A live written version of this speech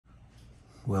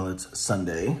Well, it's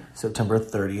Sunday, September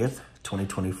 30th,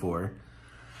 2024.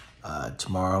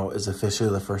 Tomorrow is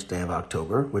officially the first day of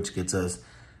October, which gets us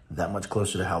that much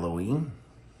closer to Halloween.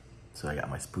 So I got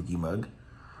my spooky mug.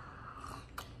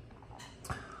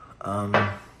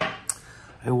 I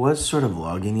was sort of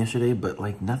vlogging yesterday, but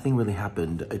like nothing really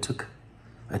happened. I took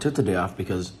the day off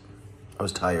because I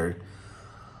was tired.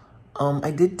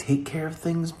 I did take care of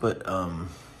things, but I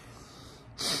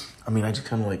just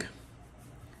kind of like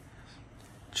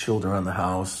chilled around the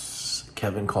house.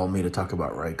 Kevin called me to talk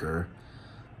about RIKER.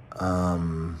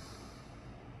 I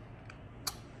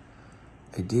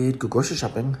did go grocery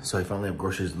shopping, so I finally have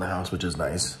groceries in the house, which is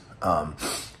nice.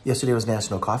 Yesterday was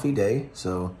National Coffee Day,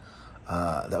 so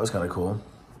that was kind of cool.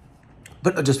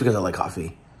 But just because I like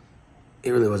coffee,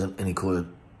 it really wasn't any cooler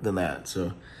than that.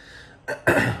 So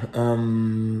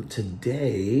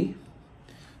today,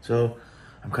 so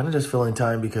I'm kind of just filling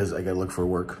time because I gotta look for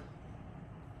work.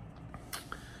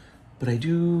 But I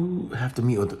do have to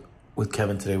meet with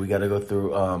Kevin today. We got to go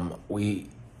through, we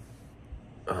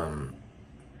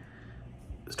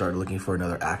started looking for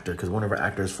another actor because one of our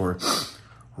actors for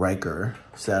RIKER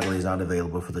sadly is not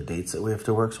available for the dates that we have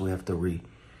to work. So we have to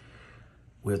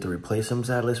replace him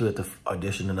sadly. So we have to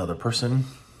audition another person.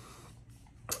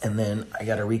 And then I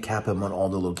got to recap him on all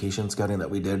the location scouting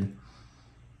that we did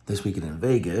this weekend in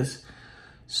Vegas.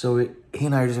 So he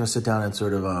and I are just going to sit down and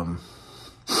sort of,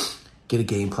 get a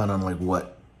game plan on like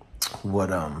what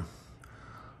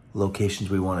locations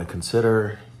we want to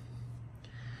consider,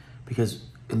 because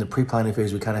in the pre-planning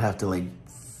phase we kind of have to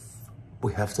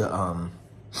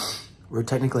we're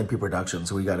technically in pre-production,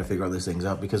 so we got to figure all these things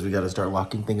out because we got to start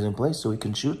locking things in place so we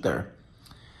can shoot there.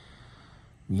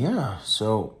 Yeah,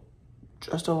 so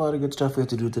just a lot of good stuff we have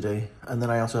to do today. And then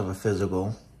I also have a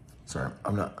physical. Sorry,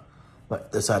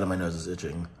 but the side of my nose is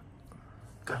itching.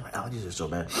 God, my allergies are so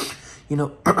bad. You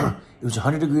know, it was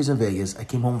 100 degrees in Vegas. I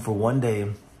came home for one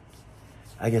day,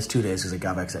 I guess 2 days because I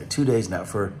got back like 2 days now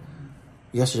for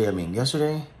yesterday.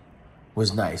 Yesterday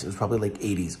was nice. It was probably like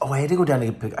 80s. Oh, I had to go down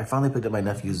and I finally picked up my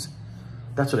nephew's.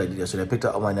 That's what I did yesterday. I picked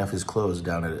up all my nephew's clothes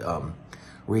down at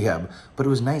rehab, but it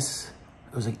was nice.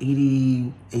 It was like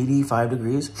 80, 85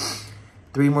 degrees.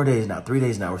 3 more days now. 3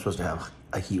 days now we're supposed to have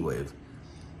a heat wave.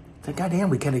 It's like, goddamn,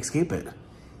 we can't escape it.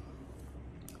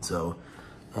 So,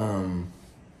 it's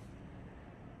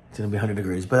gonna be 100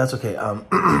 degrees, but that's okay. I'm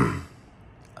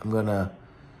gonna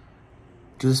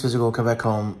do this physical, come back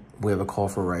home. We have a call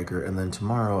for RIKER, and then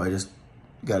tomorrow I just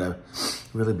gotta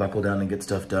really buckle down and get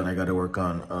stuff done. I gotta work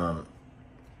on,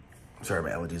 sorry,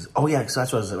 my allergies. Oh yeah, so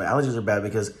that's what I was saying. My allergies are bad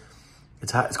because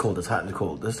it's hot, it's cold, it's hot and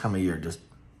cold. This time of year just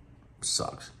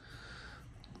sucks.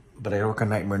 But I gotta work on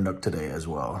NIGHTMARE NOOK today as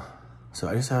well. So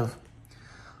I'm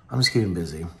just keeping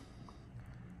busy.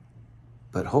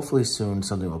 But hopefully soon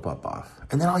something will pop off.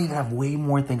 And then I'll even have way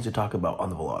more things to talk about on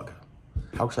the vlog.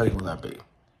 How exciting will that be?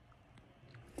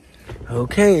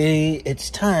 Okay, it's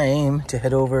time to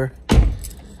head over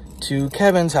to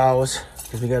Kevin's house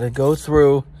because we got to go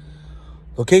through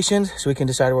locations so we can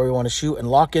decide where we want to shoot and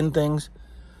lock in things.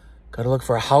 Got to look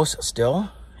for a house still.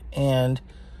 And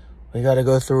we got to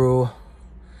go through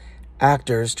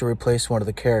actors to replace one of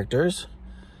the characters.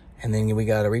 And then we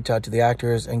got to reach out to the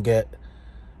actors and get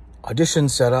auditions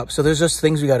set up. So there's just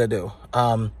things we got to do.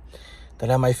 Then I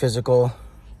have my physical.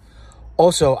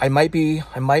 Also, I might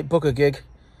book a gig.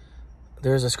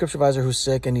 There's a script supervisor who's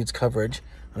sick and needs coverage,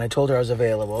 and I told her I was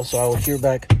available. So I will hear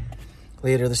back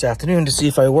later this afternoon to see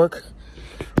if I work,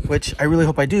 which I really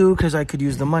hope I do because I could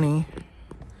use the money.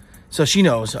 So she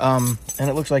knows. And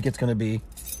it looks like it might be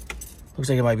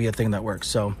a thing that works.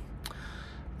 So,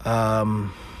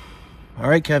 all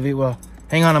right, Kevy. Well,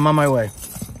 hang on. I'm on my way.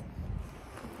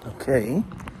 Okay,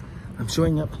 I'm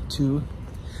showing up to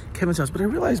Kevin's house, but I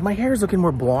realized my hair is looking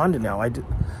more blonde now. I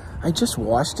just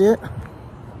washed it,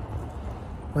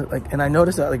 but and I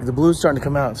noticed that the blue's starting to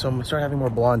come out, so I'm starting having more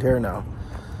blonde hair now.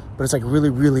 But it's like really,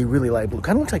 really, really light blue.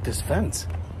 Kind of looks like this fence,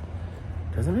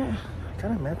 doesn't it?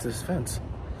 Kind of matches this fence.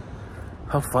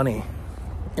 How funny.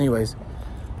 Anyways,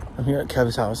 I'm here at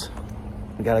Kevin's house.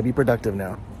 I gotta be productive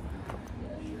now.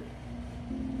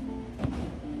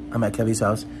 I'm at Kevin's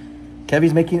house.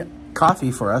 Kevy's making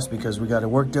coffee for us because we got to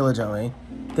work diligently.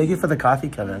 Thank you for the coffee,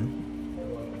 Kevin.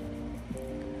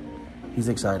 He's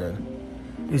excited.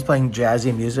 He's playing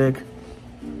jazzy music.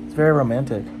 It's very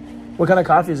romantic. What kind of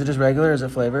coffee? Is it just regular? Is it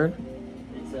flavored?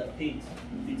 It's Pete's.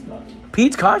 Pete's coffee.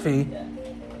 Pete's coffee? Yeah.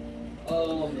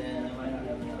 Oh, man, I might not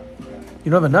have enough.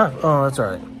 You don't have enough? Oh, that's all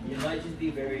right. You might just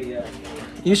be very...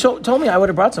 You told me I would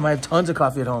have brought some. I have tons of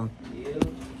coffee at home. You?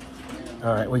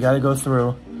 All right, we got to go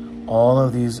through all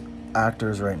of these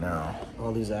actors right now.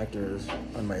 All these actors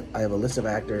on I have a list of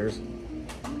actors.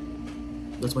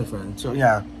 That's my friend. So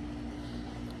yeah.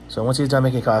 So once he's done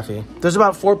making coffee, there's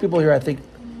about 4 people here I think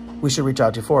we should reach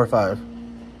out to, 4 or 5.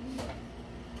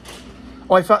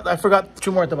 Oh, I forgot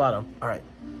 2 more at the bottom. All right.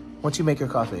 Once you make your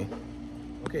coffee.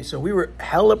 Okay, so we were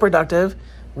hella productive.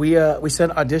 We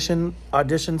sent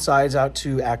audition sides out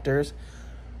to actors.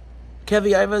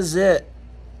 Kevy, I have a zit.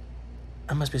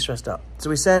 I must be stressed out. So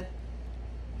we sent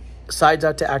sides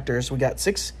out to actors. We got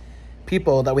 6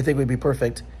 people that we think would be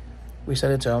perfect. We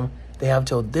sent it to them. They have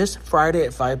till this Friday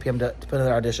at 5 p.m. to put in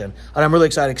their audition. And I'm really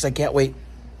excited because I can't wait.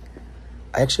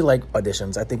 I actually like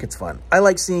auditions. I think it's fun. I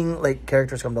like seeing like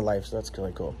characters come to life, so that's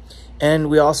really cool. And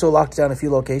we also locked down a few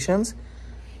locations.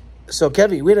 So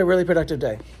Kevy, we had a really productive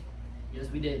day. Yes,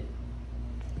 we did.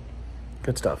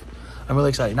 Good stuff. I'm really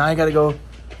excited. Now I gotta go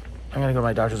to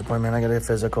my doctor's appointment. I gotta get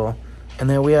physical. And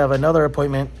then we have another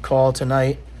appointment call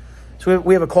tonight. So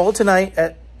we have a call tonight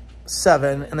at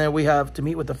 7, and then we have to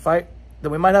meet with the fight.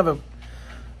 Then we might have a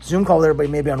Zoom call with everybody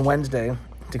maybe on Wednesday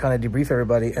to kind of debrief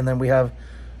everybody. And then we have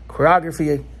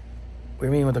choreography. We're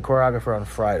meeting with the choreographer on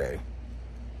Friday.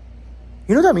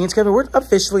 You know what that means, Kevin? We're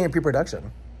officially in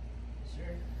pre-production. Sure.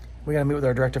 We gotta meet with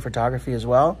our director of photography as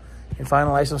well and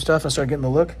finalize some stuff and start getting the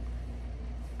look.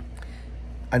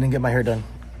 I didn't get my hair done.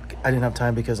 I didn't have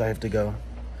time because I have to go.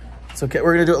 It's okay.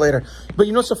 We're gonna do it later. But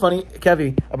you know what's so funny,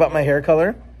 Kevy, about my hair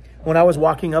color? When I was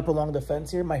walking up along the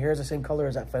fence here, my hair is the same color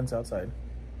as that fence outside.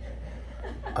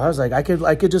 I was like, I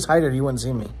could just hide it. You wouldn't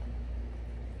see me.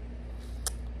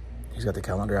 He's got the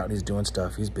calendar out and he's doing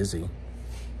stuff. He's busy.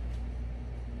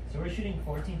 So we're shooting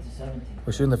 14th to 17th.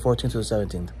 We're shooting the 14th to the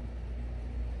 17th.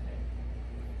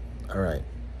 All right.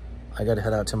 I got to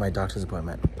head out to my doctor's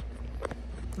appointment.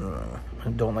 I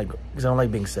don't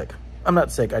like being sick. I'm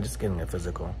not sick. I'm just getting a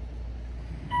physical.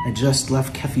 I just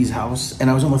left Keffy's house and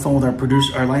I was on the phone with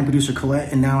our line producer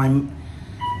Colette, and now I'm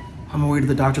on my way to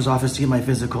the doctor's office to get my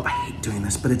physical. I hate doing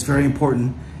this, but it's very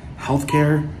important.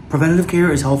 Healthcare, preventative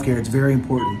care is healthcare. It's very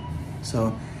important.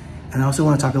 So, and I also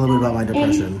want to talk a little bit about my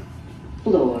depression.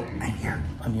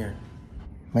 I'm here.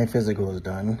 My physical is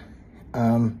done.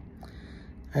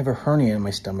 I have a hernia in my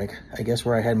stomach, I guess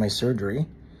where I had my surgery.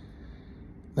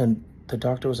 Then the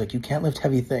doctor was like, you can't lift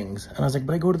heavy things. And I was like,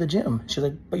 but I go to the gym. She's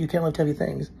like, but you can't lift heavy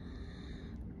things.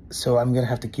 So I'm going to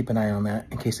have to keep an eye on that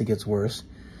in case it gets worse.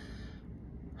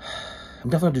 I'm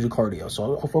definitely going to do cardio.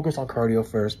 So I'll focus on cardio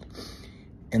first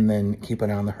and then keep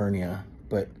an eye on the hernia.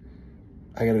 But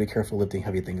I got to be careful lifting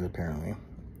heavy things apparently.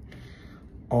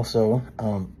 Also,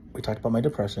 we talked about my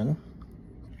depression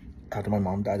after my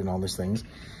mom died and all these things.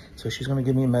 So she's going to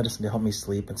give me medicine to help me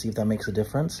sleep and see if that makes a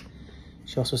difference.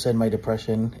 She also said my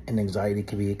depression and anxiety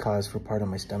could be a cause for part of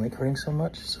my stomach hurting so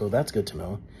much. So that's good to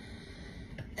know.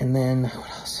 And then what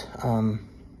else? I'm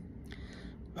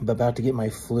about to get my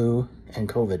flu and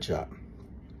COVID shot.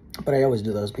 But I always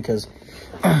do those because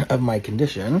of my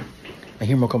condition, my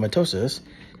hemochromatosis.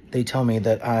 They tell me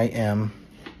that I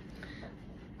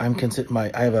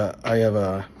have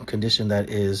a condition that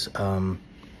is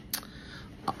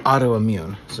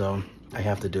autoimmune, so I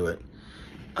have to do it.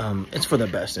 It's for the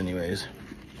best anyways.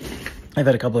 I've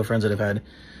had a couple of friends that have had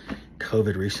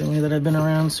COVID recently that I've been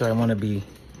around, so I want to be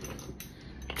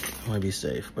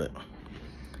safe. But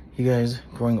you guys,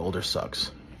 growing older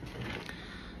sucks.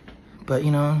 But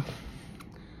you know,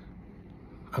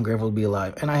 I'm grateful to be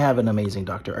alive, and I have an amazing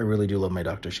doctor. I really do love my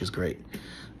doctor. She's great.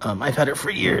 I've had her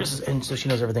for years, and so she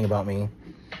knows everything about me.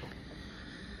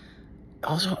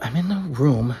 Also, I'm in the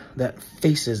room that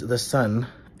faces the sun,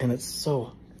 and it's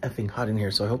so effing hot in here,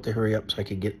 so I hope to hurry up so I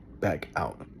can get back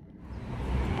out.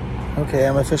 Okay,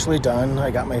 I'm officially done. I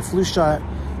got my flu shot.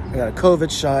 I got a COVID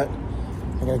shot.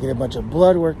 I gotta get a bunch of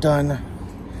blood work done,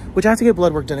 which I have to get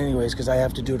blood work done anyways because I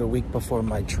have to do it a week before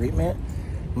my treatment.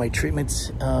 My treatment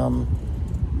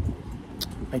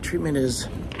is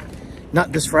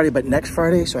not this Friday, but next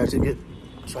Friday. So I have to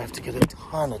get a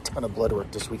ton of blood work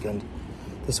this week,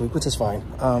 which is fine.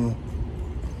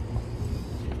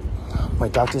 My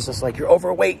doctor's just like, you're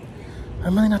overweight.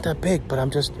 I'm really not that big, but I'm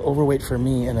just overweight for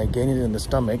me, and I gained it in the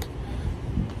stomach,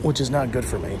 which is not good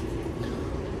for me.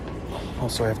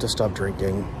 Also, I have to stop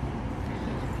drinking.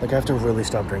 Like, I have to really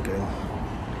stop drinking.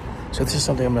 So this is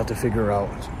something I'm gonna have to figure out.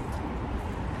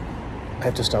 I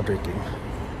have to stop drinking.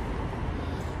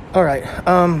 All right,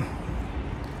 I'm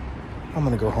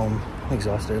gonna go home. I'm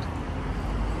exhausted.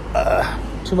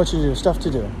 Too much to do, stuff to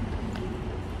do.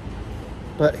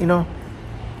 But you know,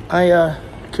 I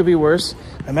could be worse.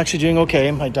 I'm actually doing okay.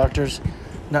 My doctor's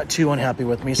not too unhappy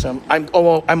with me, so I'm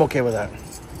okay with that.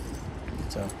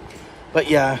 So, but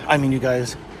yeah, I mean, you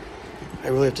guys, I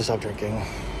really have to stop drinking.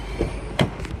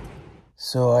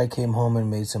 So I came home and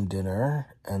made some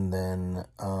dinner, and then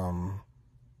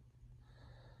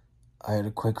I had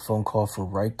a quick phone call for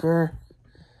RIKER.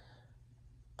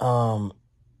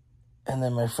 And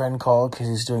then my friend called because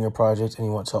he's doing a project and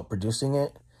he wants help producing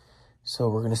it. So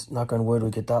we're going to, knock on wood, we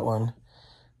get that one.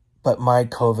 But my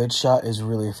COVID shot is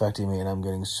really affecting me and I'm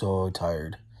getting so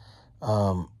tired.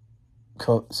 So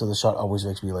the shot always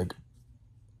makes me like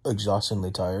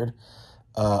exhaustingly tired.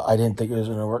 I didn't think it was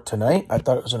going to work tonight. I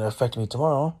thought it was going to affect me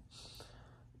tomorrow.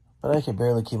 But I can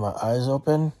barely keep my eyes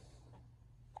open.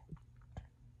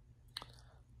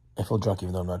 I feel drunk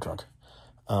even though I'm not drunk.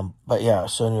 But yeah,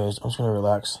 so anyways, I'm just going to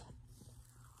relax.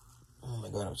 Oh my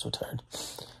God, I'm so tired.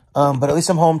 But at least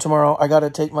I'm home tomorrow. I gotta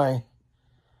take my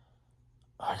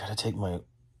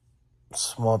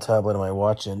small tablet and my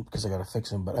watch in because I gotta fix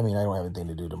them. But I mean, I don't have anything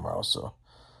to do tomorrow, so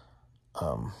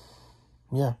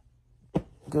yeah.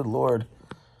 Good Lord.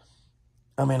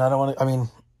 I mean,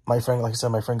 my friend, like I said,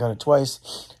 my friend got it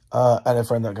twice. I had a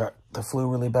friend that got the flu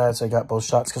really bad, so I got both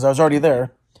shots because I was already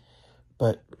there.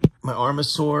 But my arm is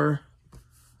sore.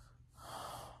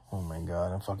 Oh my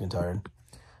God, I'm fucking tired.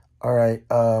 All right.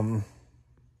 I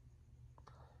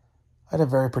had a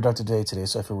very productive day today,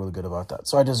 so I feel really good about that.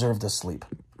 So I deserve this sleep.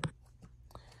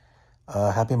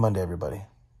 Happy Monday, everybody.